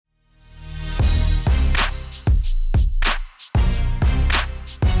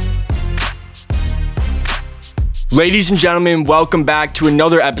Ladies and gentlemen, welcome back to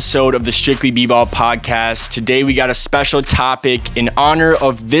another episode of the Strictly B-Ball podcast. Today we got a special topic in honor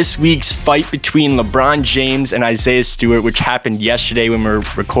of this week's fight between LeBron James and Isaiah Stewart, which happened yesterday when we were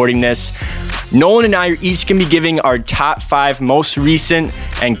recording this. Nolan and I are each going to be giving our top 5 most recent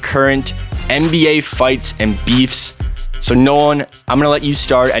and current NBA fights and beefs. So Nolan, I'm going to let you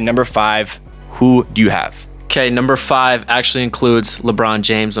start at number 5. Who do you have? Okay, number 5 actually includes LeBron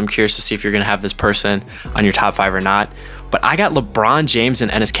James. I'm curious to see if you're going to have this person on your top 5 or not. But I got LeBron James and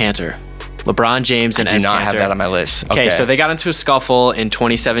Enes Kanter. LeBron James and Enes Kanter. I do not have that on my list. Okay, so they got into a scuffle in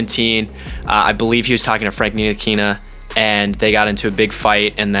 2017. I believe he was talking to Frank Ntilikina, and they got into a big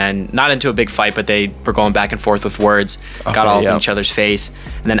fight, and then not into a big fight, but they were going back and forth with words, got all in each other's face.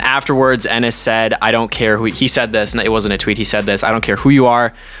 And then afterwards, Enes said, I don't care who, he said this, and it wasn't a tweet, he said this, I don't care who you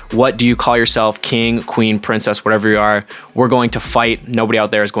are, what do you call yourself, king, queen, princess, whatever you are, we're going to fight, nobody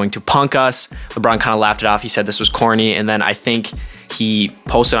out there is going to punk us. LeBron kind of laughed it off, he said this was corny, and then I think he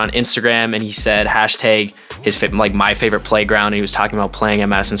posted on Instagram and he said hashtag my favorite playground, and he was talking about playing at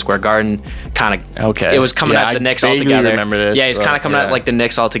Madison Square Garden. It was coming at the Knicks all together. Remember this, he's kind of coming at like the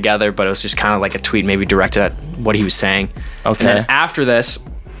Knicks all together, but it was just kind of like a tweet maybe directed at what he was saying. And then after this,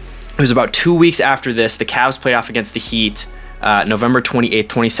 it was about 2 weeks after this, the Cavs played off against the Heat, November 28th,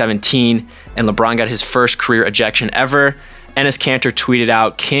 2017, and LeBron got his first career ejection ever. Enes Kanter tweeted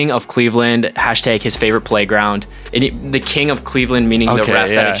out, King of Cleveland, hashtag his favorite playground. And the King of Cleveland, meaning the ref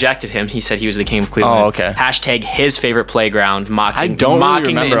that ejected him. He said he was the King of Cleveland. Hashtag his favorite playground, mocking the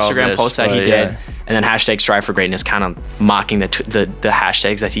Instagram post that he did. And then hashtag strive for greatness, kind of mocking the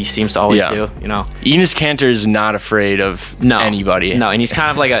hashtags that he seems to always do, you know. Enes Kanter is not afraid of anybody. No, and he's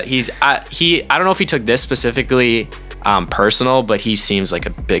kind of like I don't know if he took this specifically personal, but he seems like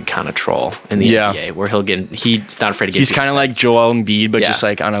a big kind of troll in the NBA, where he's not afraid to get. He's kind of like Joel Embiid, but just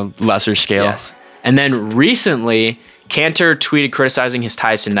like on a lesser scale. Yes. And then recently, Kanter tweeted criticizing his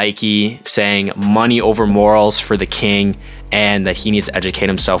ties to Nike, saying money over morals for the king, and that he needs to educate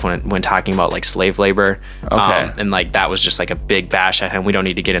himself when talking about like slave labor. And like that was just like a big bash at him. We don't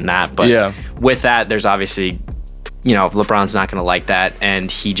need to get in that, but with that, there's obviously, you know, LeBron's not going to like that,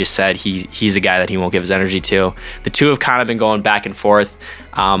 and he just said he's a guy that he won't give his energy to. The two have kind of been going back and forth.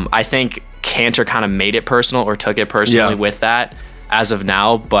 I think Kanter kind of made it personal or took it personally with that as of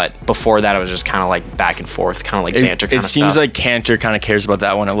now, but before that it was just kind of like back and forth, kind of like banter kind of stuff. It seems like Kanter kind of cares about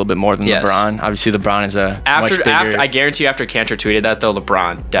that one a little bit more than LeBron. Obviously LeBron is much bigger. I guarantee you after Kanter tweeted that though,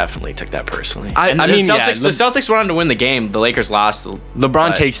 LeBron definitely took that personally. The Celtics wanted to win the game. The Lakers lost.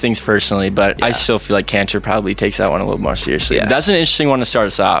 LeBron takes things personally, but I still feel like Kanter probably takes that one a little more seriously. Yes. That's an interesting one to start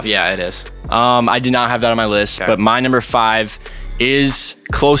us off. Yeah, it is. I did not have that on my list, but my number 5 is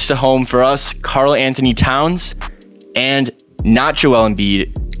close to home for us. Karl Anthony Towns and not Joel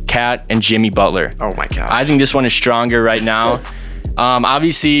Embiid, Kat and Jimmy Butler. Oh my God. I think this one is stronger right now.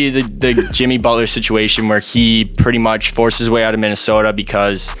 Obviously the Jimmy Butler situation where he pretty much forced his way out of Minnesota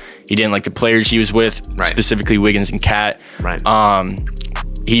because he didn't like the players he was with, specifically Wiggins and Kat.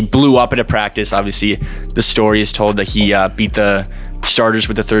 He blew up at a practice. Obviously the story is told that he beat the starters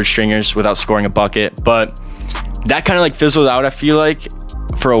with the third stringers without scoring a bucket, but that kind of like fizzled out, I feel like,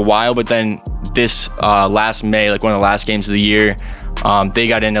 for a while. But then this last May, like one of the last games of the year, they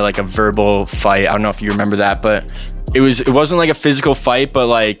got into like a verbal fight. I don't know if you remember that, but it wasn't like a physical fight, but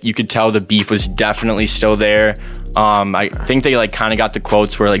like you could tell the beef was definitely still there. I think they like kind of got the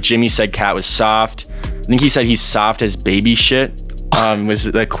quotes where like Jimmy said Kat was soft. I think he said he's soft as baby shit. Was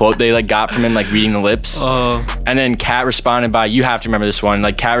the quote they like got from him, like reading the lips. And then Kat responded by, you have to remember this one,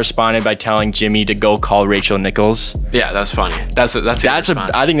 like Kat responded by telling Jimmy to go call Rachel Nichols. Yeah, that's funny.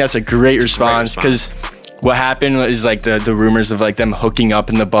 I think that's a great response, because what happened is like the rumors of like them hooking up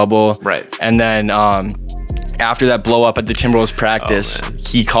in the bubble. And then after that blow up at the Timberwolves practice,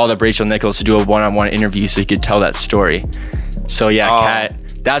 he called up Rachel Nichols to do a one-on-one interview so he could tell that story. So Kat,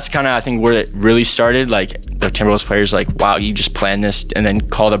 that's kind of, I think, where it really started. Like the Timberwolves players like, wow, you just planned this, and then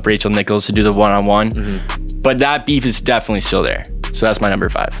called up Rachel Nichols to do the one-on-one. But that beef is definitely still there. So that's my number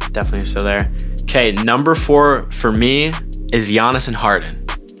 5. Definitely still there. Okay, number 4 for me is Giannis and Harden.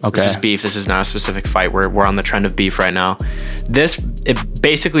 This is beef. This is not a specific fight. We're on the trend of beef right now. It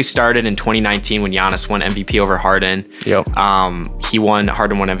basically started in 2019 when Giannis won MVP over Harden.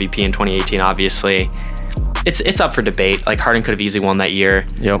 Harden won MVP in 2018, obviously. It's up for debate. Like Harden could have easily won that year.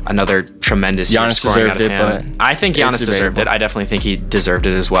 Another tremendous year scoring out of him. I think Giannis deserved it. I definitely think he deserved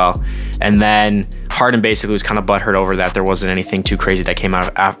it as well. And then Harden basically was kind of butthurt over that. There wasn't anything too crazy that came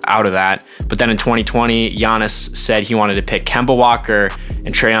out of that. But then in 2020, Giannis said he wanted to pick Kemba Walker and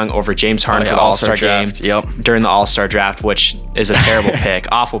Trae Young over James Harden for the All-Star game during the All-Star draft, which is a terrible pick,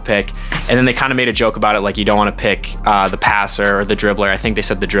 awful pick. And then they kind of made a joke about it, like you don't want to pick the passer or the dribbler. I think they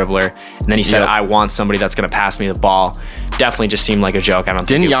said the dribbler. And then he said, I want somebody that's going to pass me the ball. Definitely just seemed like a joke.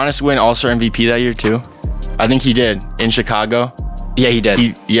 Didn't Giannis win All-Star MVP that year too? I think he did in Chicago. Yeah, he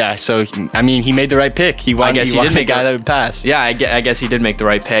did. So I mean, he made the right pick. He wanted the guy that would pass. Yeah, I guess he did make the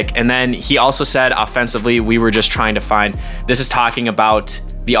right pick. And then he also said offensively, we were just trying to find, this is talking about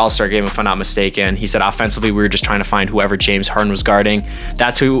the All-Star game, if I'm not mistaken. He said offensively, we were just trying to find whoever James Harden was guarding.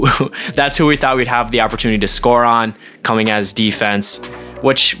 That's who we thought we'd have the opportunity to score on, coming as defense,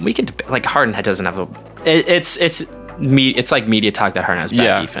 which we could, like, Harden doesn't have it's like media talk that Harden has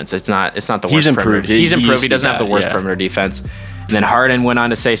bad defense. It's not the worst. He's improved. He's improved. He doesn't have the worst perimeter defense. And then Harden went on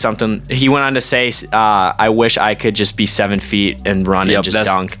to say something. He went on to say, I wish I could just be 7 feet and run and just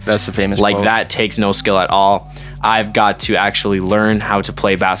dunk. That's the famous quote. Like, that takes no skill at all. I've got to actually learn how to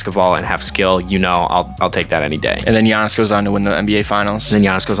play basketball and have skill. I'll take that any day. And then Giannis goes on to win the NBA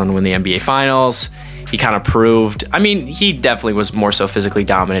Finals. He kind of proved. I mean, he definitely was more so physically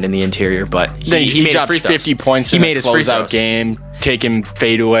dominant in the interior, but he made dropped 50 points in a closeout game, taking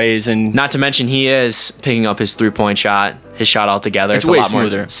fadeaways, and not to mention he is picking up his 3-point shot, his shot altogether. It's way a lot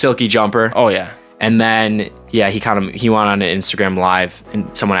smoother. More silky jumper. Oh yeah. And then he went on an Instagram Live,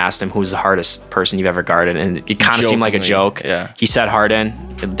 and someone asked him who's the hardest person you've ever guarded, and it kind of seemed like a joke. Yeah. He said Harden.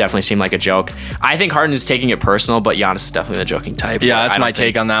 It definitely seemed like a joke. I think Harden is taking it personal, but Giannis is definitely the joking type. Yeah, that's my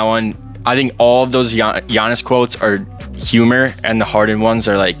take on that one. I think all of those Giannis quotes are humor, and the Harden ones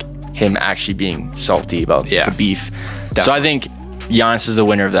are like him actually being salty about the beef. Definitely. So I think Giannis is the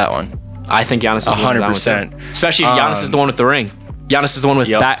winner of that one. I think Giannis is 100%. Especially if Giannis is the one with the ring. Giannis is the one with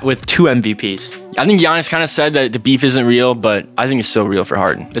with 2 MVPs. I think Giannis kind of said that the beef isn't real, but I think it's still real for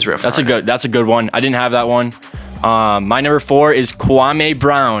Harden. It's real for Harden. That's a good one. I didn't have that one. My number 4 is Kwame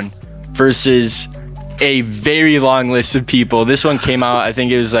Brown versus a very long list of people. This one came out, I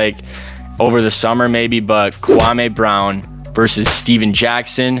think it was like over the summer maybe, but Kwame Brown versus Steven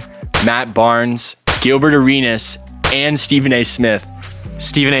Jackson, Matt Barnes, Gilbert Arenas, and Stephen A. Smith.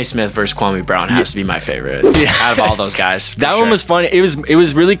 Stephen A. Smith versus Kwame Brown has to be my favorite out of all those guys. That one was fun. It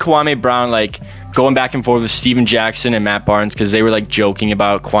was really Kwame Brown, like going back and forth with Steven Jackson and Matt Barnes, because they were like joking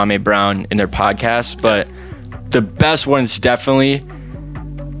about Kwame Brown in their podcast. But the best one's definitely,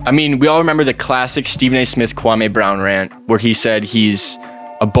 I mean, we all remember the classic Stephen A. Smith Kwame Brown rant where he said he's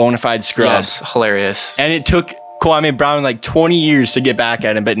a bona fide scrub. Yes, hilarious. And it took Kwame Brown like 20 years to get back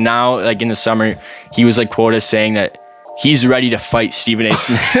at him, but now, like in the summer, he was like quoted as saying that he's ready to fight Stephen A.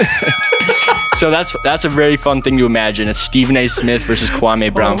 Smith. So that's a very fun thing to imagine, a Stephen A. Smith versus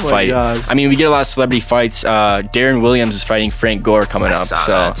Kwame Brown fight. Gosh. I mean, we get a lot of celebrity fights. Darren Williams is fighting Frank Gore coming up,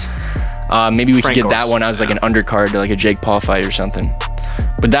 so maybe we should get that one as like an undercard to like a Jake Paul fight or something.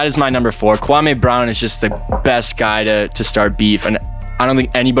 But that is my number 4. Kwame Brown is just the best guy to start beef, and I don't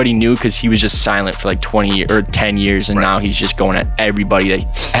think anybody knew because he was just silent for like 20 or 10 years, and now he's just going at everybody that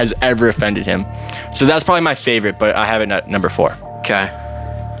has ever offended him. So that's probably my favorite, but I have it at number 4.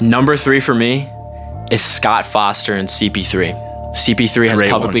 Okay. Number 3 for me is Scott Foster and CP3. CP3 has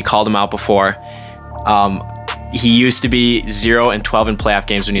publicly called him out before. He used to be 0-12 in playoff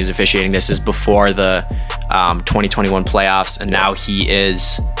games when he was officiating. This is before the 2021 playoffs, and now he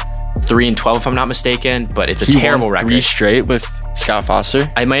is 3-12 if I'm not mistaken. But it's a terrible record. 3 straight with Scott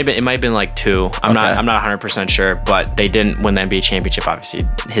Foster? It might have been like 2. I'm not 100% sure, but they didn't win the NBA championship. Obviously,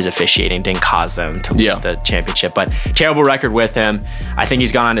 his officiating didn't cause them to lose the championship, but terrible record with him. I think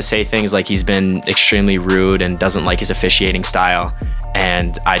he's gone on to say things like he's been extremely rude and doesn't like his officiating style.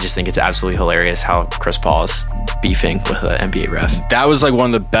 And I just think it's absolutely hilarious how Chris Paul is beefing with an NBA ref. That was like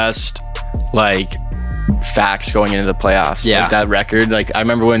one of the best facts going into the playoffs. Yeah. Like that record. Like I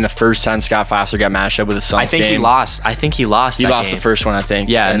remember when the first time Scott Foster got matched up with the Suns. I think he lost. He lost the first one, I think.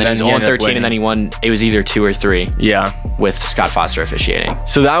 Yeah, and then he was 0-13, and then he won. It was either 2 or 3. Yeah. With Scott Foster officiating.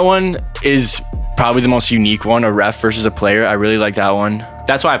 So that one is probably the most unique one, a ref versus a player. I really like that one.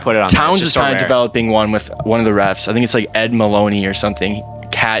 That's why I put it on. Towns is kind of developing one with one of the refs. I think it's like Ed Maloney or something.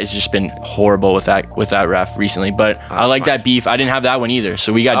 Cat has just been horrible with that ref recently. But I like that beef. I didn't have that one either.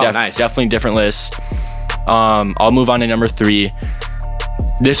 So we got definitely different lists. I'll move on to number 3.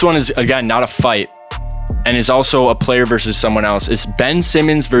 This one is, again, not a fight, and is also a player versus someone else. It's Ben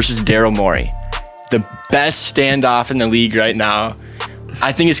Simmons versus Daryl Morey. The best standoff in the league right now.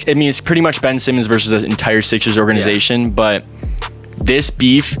 I think it's pretty much Ben Simmons versus the entire Sixers organization, but this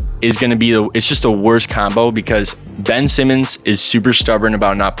beef is going to be it's just the worst combo because Ben Simmons is super stubborn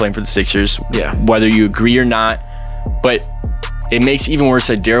about not playing for the Sixers. Yeah. Whether you agree or not, but it makes it even worse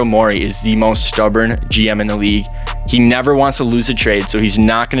that Daryl Morey is the most stubborn GM in the league. He never wants to lose a trade, so he's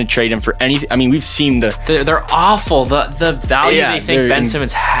not going to trade him for anything. I mean, we've seen they're awful. The value they think Ben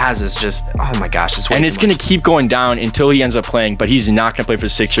Simmons has is just, oh my gosh, it's way and it's going to keep going down until he ends up playing. But he's not going to play for the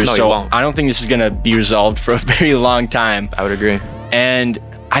Sixers, no, so I don't think this is going to be resolved for a very long time. I would agree. And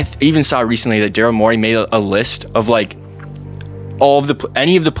I even saw recently that Daryl Morey made a list of like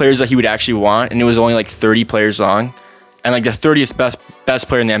any of the players that he would actually want, and it was only like 30 players long. And like the 30th best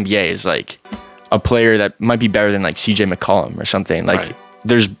player in the NBA is like a player that might be better than like CJ McCollum or something. Like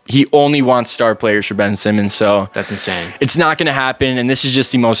he only wants star players for Ben Simmons, so that's insane. It's not going to happen, and this is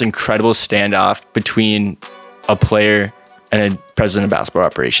just the most incredible standoff between a player and a president of basketball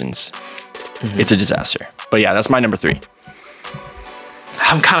operations. Mm-hmm. It's a disaster. But yeah, that's my number 3.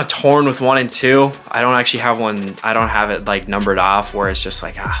 I'm kind of torn with 1 and 2. I don't actually have one. I don't have it like numbered off where it's just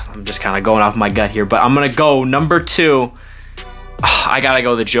like, I'm just kind of going off my gut here. But I'm going to go number 2. I got to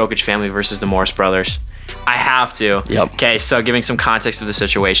go the Jokic family versus the Morris brothers. I have to. Yep. Okay, so giving some context of the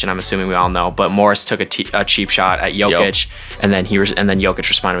situation, I'm assuming we all know, but Morris took a cheap shot at Jokic, and then Jokic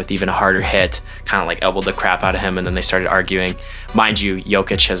responded with even a harder hit, kind of like elbowed the crap out of him, and then they started arguing. Mind you,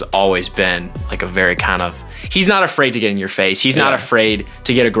 Jokic has always been like a very kind of, he's not afraid to get in your face. He's not afraid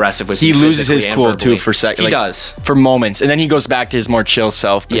to get aggressive with you. He loses his cool too for seconds. He does. For moments, and then he goes back to his more chill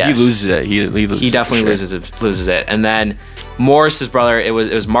self, but he loses it. He definitely loses it. And then Morris's brother, it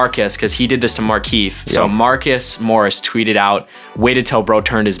was Marcus, because he did this to Markieff. So Marcus Morris tweeted out, waited till bro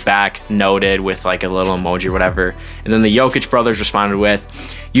turned his back, noted with like a little emoji or whatever. And then the Jokic brothers responded with,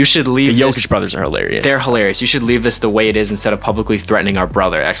 you should leave the Jokic brothers are hilarious. They're hilarious. You should leave this the way it is instead of publicly threatening our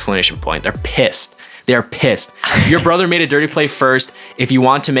brother, exclamation point. They're pissed. They're pissed. Your brother made a dirty play first. If you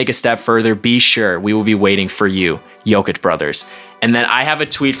want to make a step further, be sure we will be waiting for you, Jokic brothers. And then I have a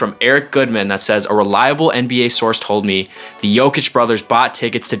tweet from Eric Goodman that says, a reliable NBA source told me the Jokic brothers bought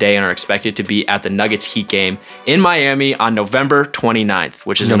tickets today and are expected to be at the Nuggets Heat game in Miami on November 29th,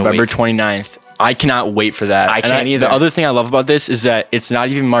 which is November 29th. I cannot wait for that. I can't either. The other thing I love about this is that it's not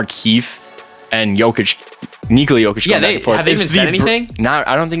even Markieff and Jokic, Nikola Jokic. Yeah, have they even said anything? No,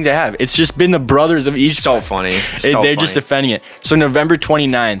 I don't think they have. It's just been the brothers of each. So funny. They're just defending it. So November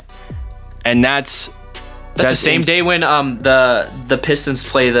 29th, and that's the same day when the Pistons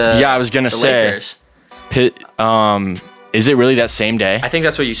play the I was gonna say Lakers. Is it really that same day? I think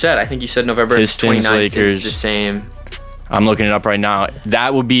that's what you said. I think you said November Pistons, 29th Lakers. is the same. I'm looking it up right now.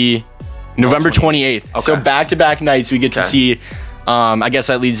 That would be November 28th. Okay. So back-to-back nights we get to see. I guess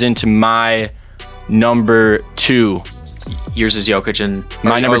that leads into my number 2. Yours is Jokic, and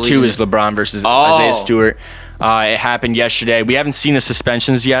my number 2 is LeBron versus Isaiah Stewart. It happened yesterday. We haven't seen the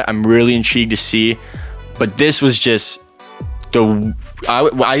suspensions yet. I'm really intrigued to see. But this was just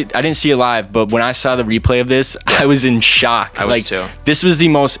I didn't see it live, but when I saw the replay of this, I was in shock. I was too. This was the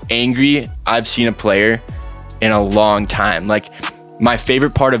most angry I've seen a player in a long time. Like, my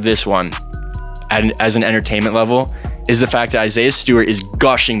favorite part of this one, as an entertainment level, is the fact that Isaiah Stewart is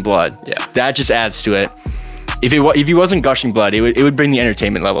gushing blood. Yeah. That just adds to it. If he wasn't gushing blood, it would bring the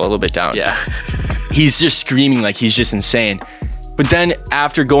entertainment level a little bit down. Yeah. He's just screaming like he's just insane. But then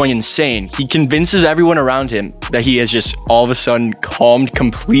after going insane, he convinces everyone around him that he has just all of a sudden calmed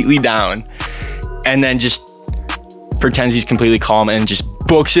completely down, and then just pretends he's completely calm and just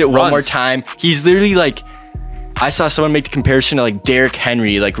books it one more time. He's literally like, I saw someone make the comparison to like Derrick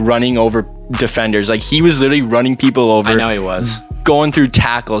Henry, like running over defenders. Like, he was literally running people over. I know he was. Going through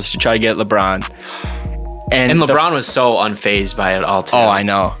tackles to try to get LeBron. And LeBron was so unfazed by it all too. Oh, I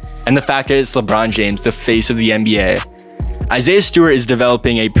know. And the fact that it's LeBron James, the face of the NBA. Isaiah Stewart is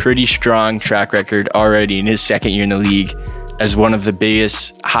developing a pretty strong track record already in his second year in the league as one of the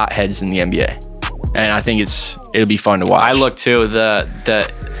biggest hotheads in the NBA. And I think it'll be fun to watch. I looked too.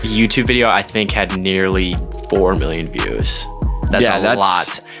 The YouTube video, I think, had nearly 4 million views. That's a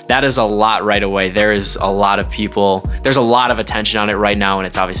lot. That is a lot right away. There is a lot of people. There's a lot of attention on it right now, and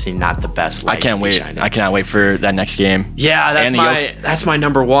it's obviously not the best light. I can't wait. I cannot wait for that next game. Yeah, that's my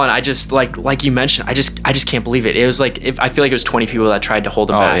number 1. I just like you mentioned. I just can't believe it. It was like, I feel like it was 20 people that tried to hold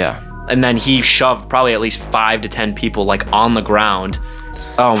him back. Yeah. And then he shoved probably at least 5 to 10 people like on the ground.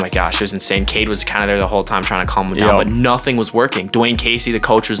 Oh my gosh, it was insane. Cade was kind of there the whole time trying to calm him down, but nothing was working. Dwayne Casey, the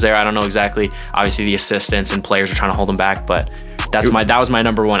coach, was there. I don't know exactly. Obviously, the assistants and players were trying to hold him back, but that was my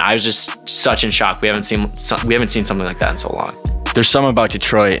number 1. I was just such in shock. We haven't seen something like that in so long. There's something about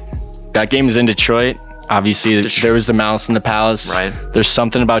Detroit. That game is in Detroit. Obviously, there was the Malice in the Palace. Right. There's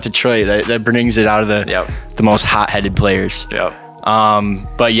something about Detroit that brings it out of the most hot-headed players. Yep.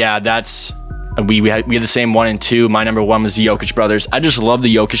 But yeah, that's we had the same 1 and 2. My number 1 was the Jokic brothers. I just love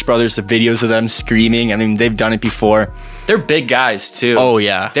the Jokic brothers. The videos of them screaming. I mean, they've done it before. They're big guys too. Oh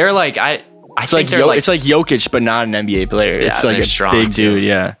yeah, they're like it's like Jokic, but not an NBA player. Yeah, it's like a strong big too. dude.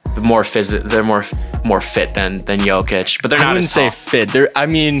 Yeah, they're more fit than Jokic, but they're not. I wouldn't say fit. They're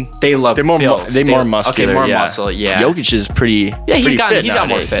more muscular. Okay, more muscle. Yeah, Jokic is pretty. Yeah, he's got nowadays.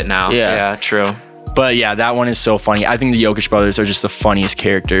 more fit now. Yeah, true. But yeah, that one is so funny. I think the Jokic brothers are just the funniest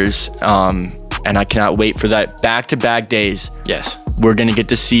characters. And I cannot wait for that back-to-back days. Yes. We're going to get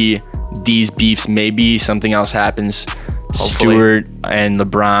to see these beefs. Maybe something else happens. Hopefully. Stewart and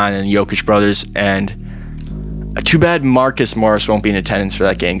LeBron and Jokic brothers. And too bad Marcus Morris won't be in attendance for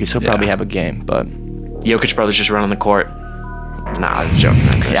that game because he'll probably have a game. But Jokic brothers just run on the court. Nah, I'm joking.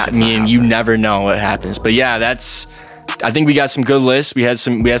 Yeah, I mean, you never know what happens. But yeah, I think we got some good lists. We had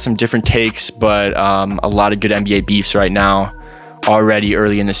some different takes, but a lot of good NBA beefs right now. Already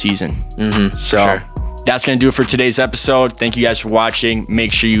early in the season. So that's going to do it for today's episode. Thank you guys for watching.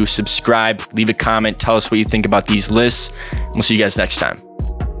 Make sure you subscribe, leave a comment, tell us what you think about these lists. We'll see you guys next time.